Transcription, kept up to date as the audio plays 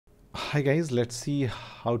Hi guys, let's see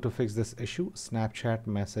how to fix this issue. Snapchat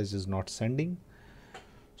message is not sending.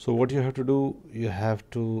 So what you have to do, you have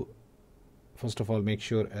to first of all make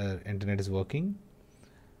sure internet is working,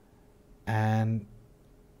 and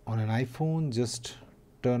on an iPhone just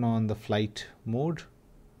turn on the flight mode,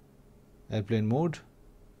 airplane mode,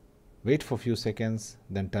 wait for a few seconds,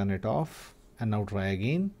 then turn it off, and now try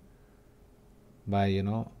again by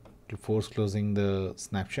force closing the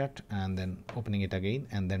Snapchat and then opening it again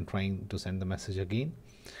and then trying to send the message again.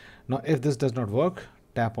 Now if this does not work,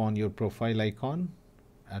 tap on your profile icon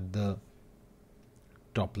at the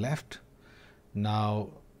top left.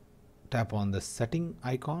 Now tap on the setting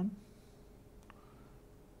icon,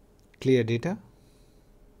 clear data,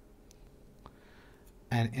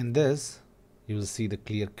 and in this you will see the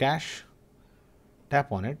clear cache.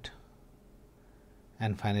 Tap on it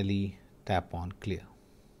and finally tap on clear.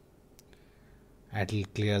 It will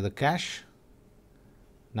clear the cache.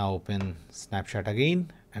 Now open Snapchat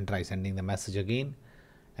again and try sending the message again,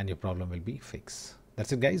 and your problem will be fixed.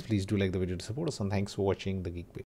 That's it guys. Please do like the video to support us, and thanks for watching the Geek Way.